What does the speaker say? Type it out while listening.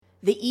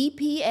The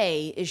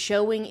EPA is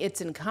showing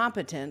its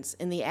incompetence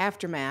in the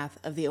aftermath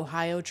of the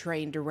Ohio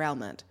train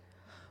derailment.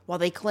 While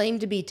they claim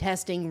to be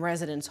testing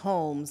residents'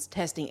 homes,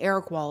 testing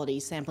air quality,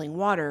 sampling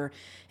water,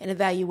 and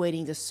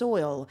evaluating the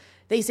soil,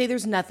 they say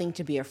there's nothing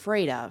to be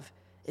afraid of.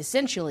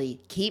 Essentially,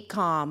 keep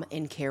calm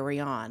and carry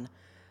on.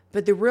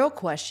 But the real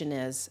question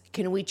is,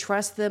 can we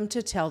trust them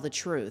to tell the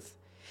truth?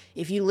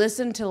 If you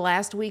listened to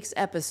last week's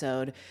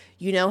episode,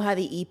 you know how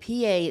the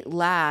EPA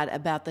lied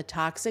about the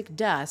toxic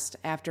dust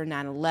after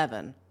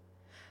 9/11.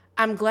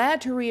 I'm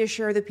glad to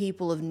reassure the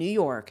people of New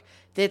York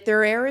that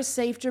their air is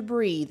safe to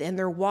breathe and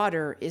their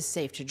water is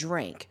safe to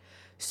drink.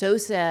 So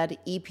said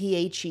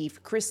EPA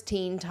Chief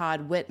Christine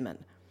Todd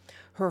Whitman.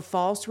 Her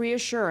false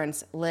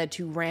reassurance led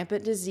to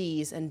rampant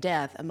disease and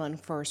death among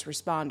first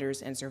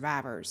responders and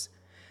survivors.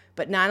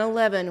 But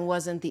 9/11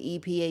 wasn't the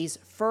EPA's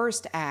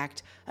first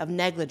act of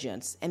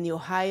negligence, and the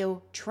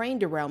Ohio train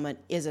derailment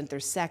isn't their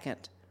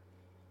second.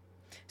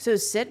 So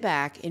sit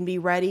back and be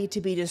ready to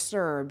be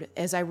disturbed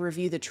as I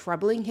review the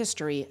troubling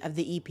history of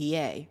the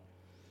EPA.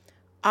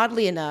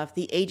 Oddly enough,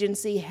 the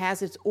agency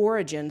has its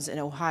origins in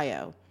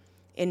Ohio.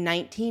 In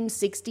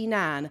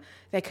 1969,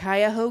 the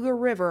Cuyahoga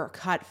River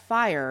caught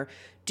fire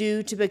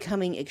due to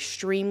becoming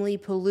extremely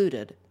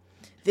polluted.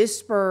 This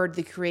spurred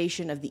the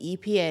creation of the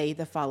EPA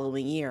the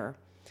following year.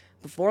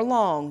 Before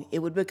long, it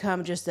would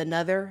become just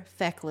another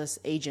feckless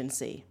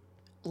agency.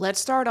 Let's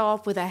start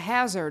off with a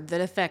hazard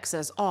that affects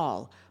us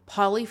all: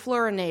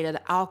 polyfluorinated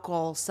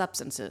alcohol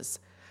substances,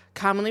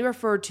 commonly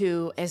referred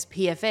to as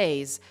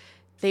PFAs.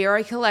 They are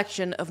a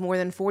collection of more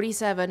than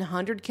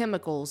 4,700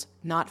 chemicals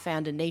not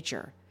found in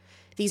nature.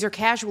 These are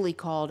casually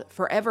called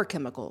forever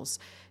chemicals,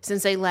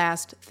 since they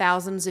last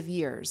thousands of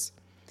years.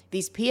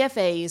 These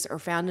PFAs are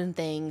found in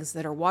things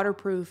that are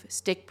waterproof,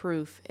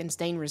 stick-proof, and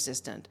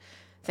stain-resistant.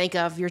 Think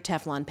of your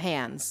Teflon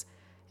pans.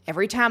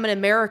 Every time an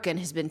American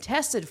has been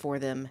tested for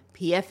them,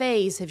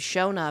 PFAs have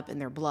shown up in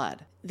their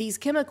blood. These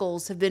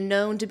chemicals have been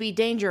known to be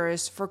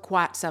dangerous for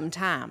quite some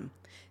time.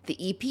 The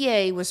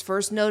EPA was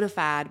first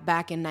notified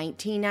back in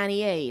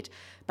 1998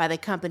 by the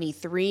company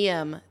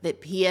 3M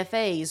that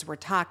PFAs were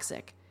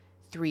toxic.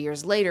 3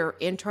 years later,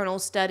 internal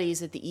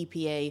studies at the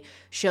EPA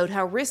showed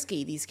how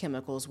risky these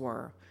chemicals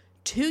were.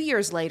 2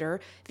 years later,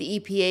 the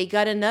EPA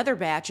got another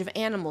batch of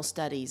animal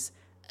studies,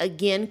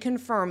 again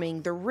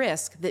confirming the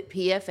risk that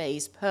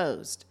PFAs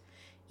posed.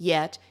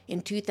 Yet,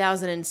 in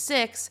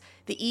 2006,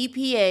 the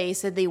EPA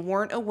said they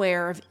weren't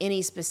aware of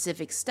any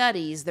specific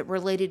studies that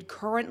related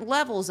current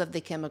levels of the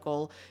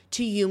chemical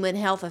to human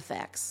health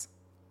effects.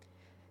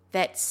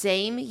 That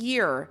same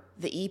year,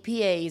 the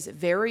EPA's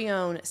very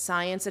own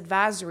Science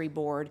Advisory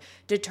Board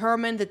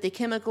determined that the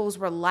chemicals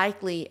were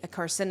likely a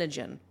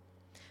carcinogen.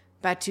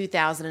 By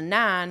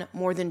 2009,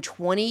 more than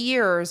 20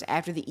 years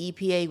after the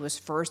EPA was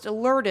first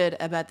alerted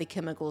about the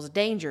chemical's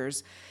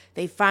dangers,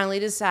 they finally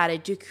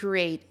decided to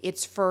create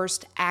its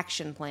first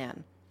action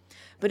plan.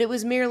 But it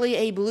was merely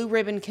a blue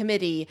ribbon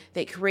committee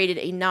that created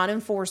a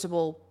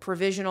non-enforceable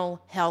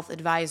provisional health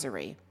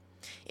advisory.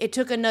 It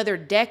took another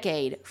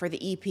decade for the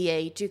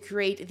EPA to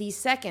create the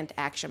second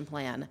action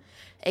plan,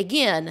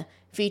 again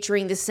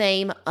featuring the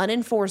same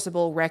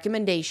unenforceable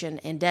recommendation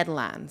and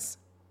deadlines.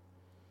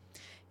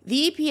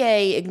 The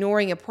EPA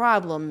ignoring a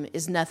problem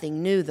is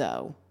nothing new,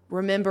 though.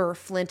 Remember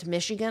Flint,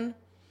 Michigan?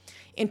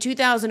 In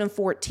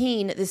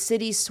 2014, the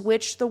city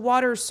switched the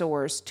water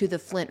source to the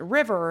Flint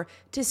River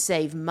to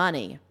save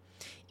money.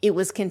 It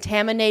was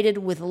contaminated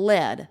with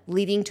lead,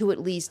 leading to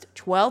at least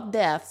 12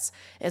 deaths,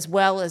 as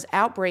well as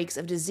outbreaks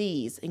of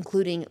disease,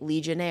 including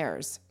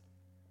Legionnaires.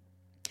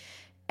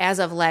 As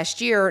of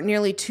last year,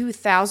 nearly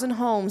 2,000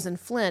 homes in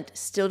Flint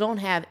still don't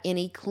have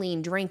any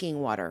clean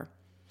drinking water.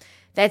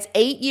 That's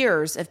 8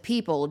 years of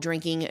people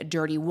drinking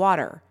dirty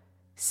water.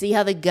 See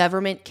how the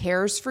government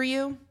cares for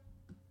you?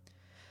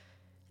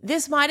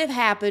 This might have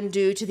happened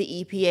due to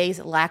the EPA's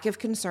lack of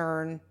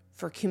concern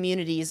for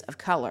communities of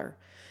color.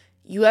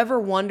 You ever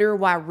wonder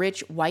why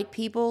rich white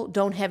people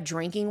don't have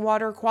drinking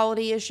water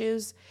quality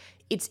issues?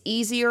 It's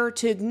easier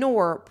to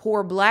ignore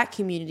poor black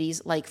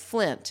communities like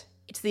Flint.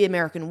 It's the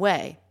American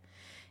way.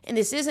 And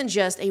this isn't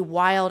just a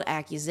wild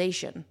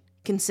accusation.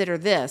 Consider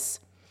this.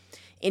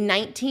 In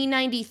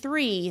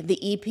 1993, the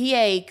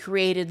EPA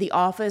created the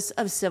Office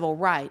of Civil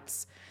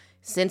Rights.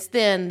 Since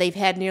then, they've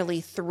had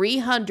nearly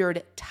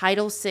 300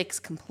 Title VI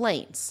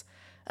complaints.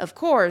 Of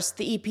course,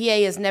 the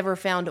EPA has never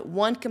found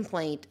one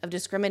complaint of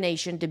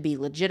discrimination to be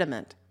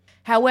legitimate.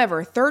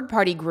 However,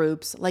 third-party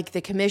groups like the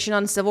Commission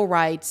on Civil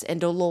Rights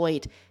and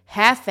Deloitte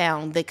have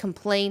found that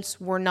complaints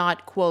were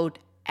not, quote,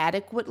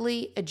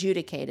 adequately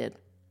adjudicated.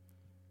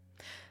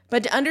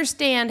 But to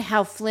understand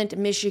how Flint,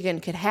 Michigan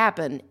could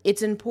happen,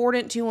 it's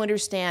important to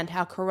understand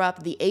how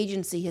corrupt the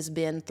agency has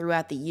been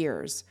throughout the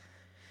years.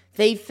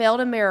 They've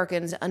failed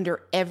Americans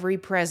under every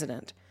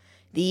president.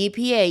 The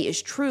EPA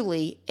is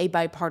truly a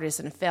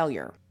bipartisan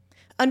failure.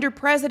 Under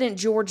President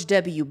George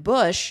W.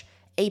 Bush,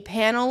 a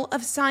panel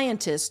of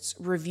scientists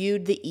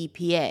reviewed the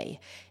EPA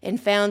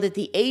and found that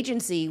the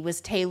agency was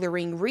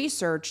tailoring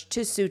research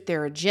to suit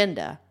their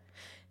agenda.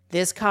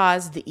 This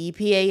caused the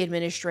EPA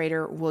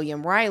Administrator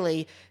William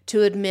Riley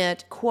to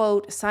admit,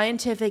 quote,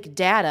 scientific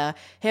data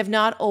have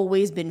not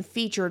always been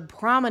featured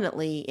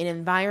prominently in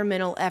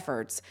environmental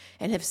efforts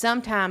and have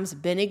sometimes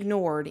been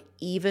ignored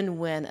even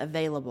when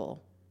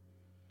available.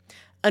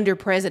 Under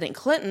President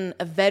Clinton,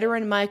 a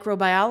veteran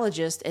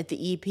microbiologist at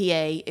the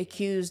EPA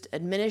accused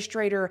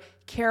Administrator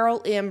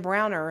Carol M.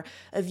 Browner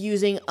of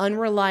using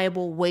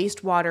unreliable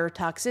wastewater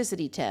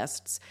toxicity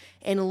tests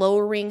and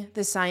lowering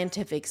the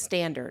scientific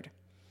standard.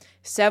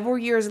 Several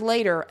years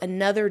later,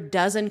 another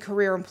dozen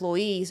career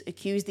employees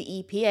accused the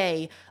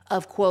EPA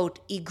of,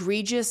 quote,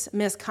 egregious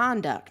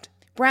misconduct.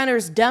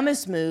 Browner's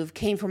dumbest move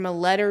came from a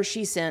letter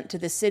she sent to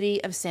the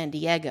city of San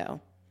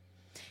Diego.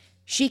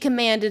 She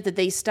commanded that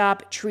they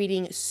stop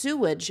treating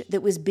sewage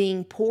that was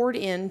being poured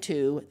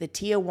into the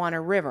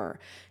Tijuana River,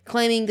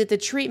 claiming that the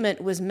treatment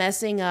was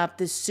messing up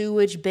the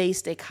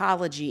sewage-based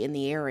ecology in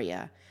the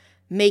area,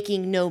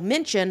 making no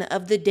mention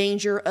of the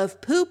danger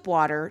of poop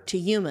water to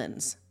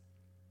humans.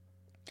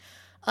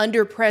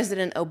 Under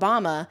President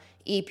Obama,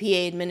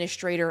 EPA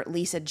Administrator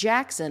Lisa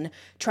Jackson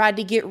tried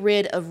to get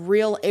rid of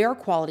real air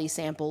quality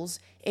samples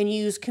and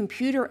use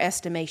computer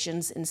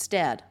estimations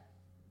instead.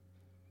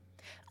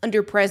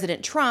 Under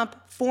President Trump,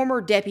 former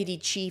Deputy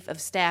Chief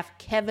of Staff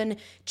Kevin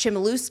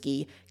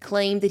Chmielewski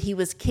claimed that he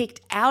was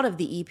kicked out of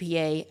the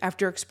EPA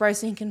after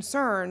expressing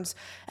concerns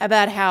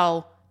about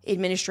how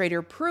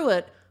Administrator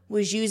Pruitt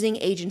was using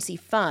agency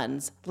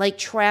funds, like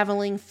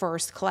traveling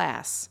first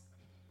class.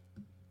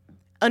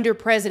 Under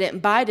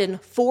President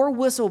Biden, 4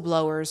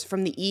 whistleblowers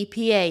from the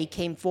EPA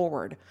came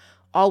forward,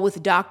 all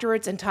with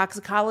doctorates in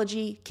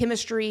toxicology,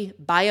 chemistry,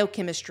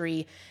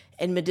 biochemistry,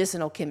 and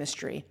medicinal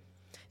chemistry.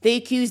 They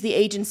accused the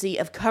agency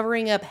of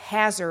covering up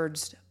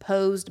hazards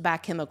posed by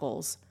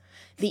chemicals.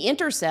 The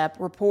Intercept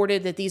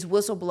reported that these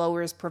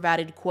whistleblowers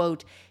provided,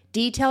 quote,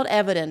 detailed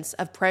evidence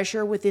of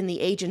pressure within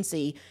the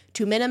agency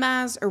to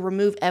minimize or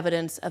remove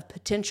evidence of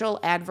potential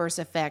adverse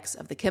effects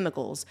of the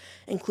chemicals,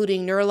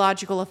 including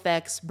neurological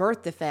effects,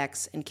 birth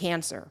defects, and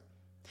cancer.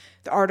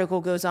 The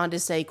article goes on to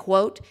say,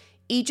 quote,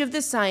 each of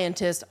the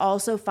scientists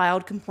also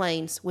filed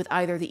complaints with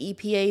either the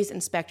EPA's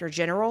Inspector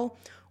General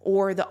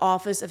or the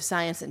Office of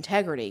Science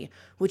Integrity,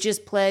 which is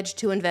pledged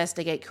to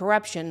investigate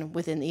corruption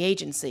within the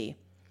agency.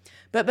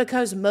 But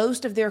because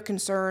most of their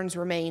concerns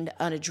remained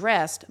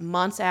unaddressed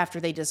months after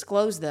they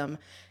disclosed them,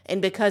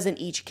 and because in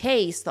each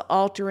case the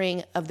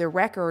altering of the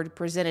record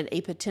presented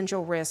a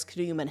potential risk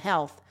to human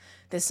health,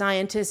 the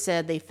scientists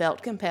said they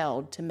felt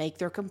compelled to make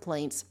their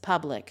complaints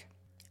public.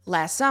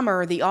 Last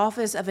summer, the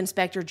Office of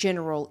Inspector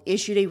General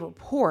issued a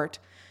report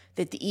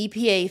that the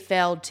EPA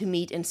failed to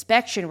meet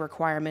inspection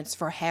requirements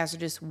for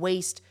hazardous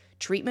waste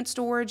treatment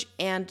storage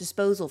and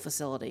disposal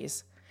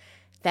facilities.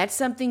 That's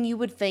something you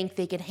would think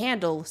they could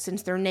handle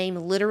since their name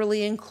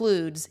literally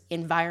includes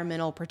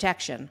environmental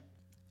protection.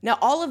 Now,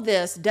 all of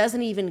this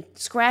doesn't even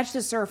scratch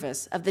the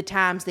surface of the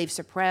times they've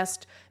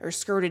suppressed or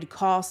skirted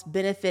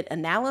cost-benefit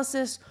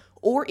analysis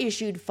or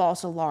issued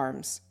false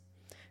alarms.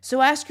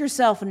 So ask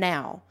yourself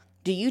now,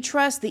 do you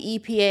trust the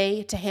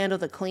EPA to handle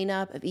the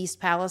cleanup of East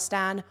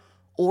Palestine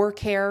or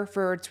care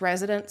for its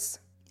residents?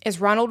 As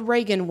Ronald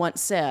Reagan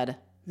once said,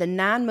 the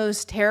 9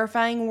 most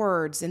terrifying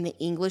words in the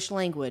English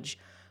language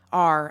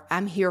are,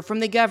 I'm here from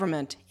the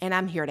government and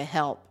I'm here to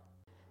help.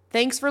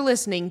 Thanks for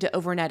listening to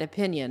Overnight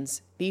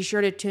Opinions. Be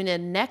sure to tune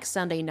in next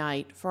Sunday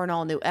night for an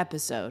all-new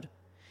episode.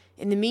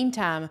 In the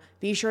meantime,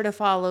 be sure to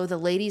follow the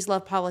Ladies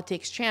Love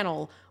Politics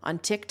channel on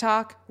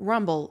TikTok,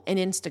 Rumble, and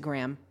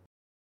Instagram.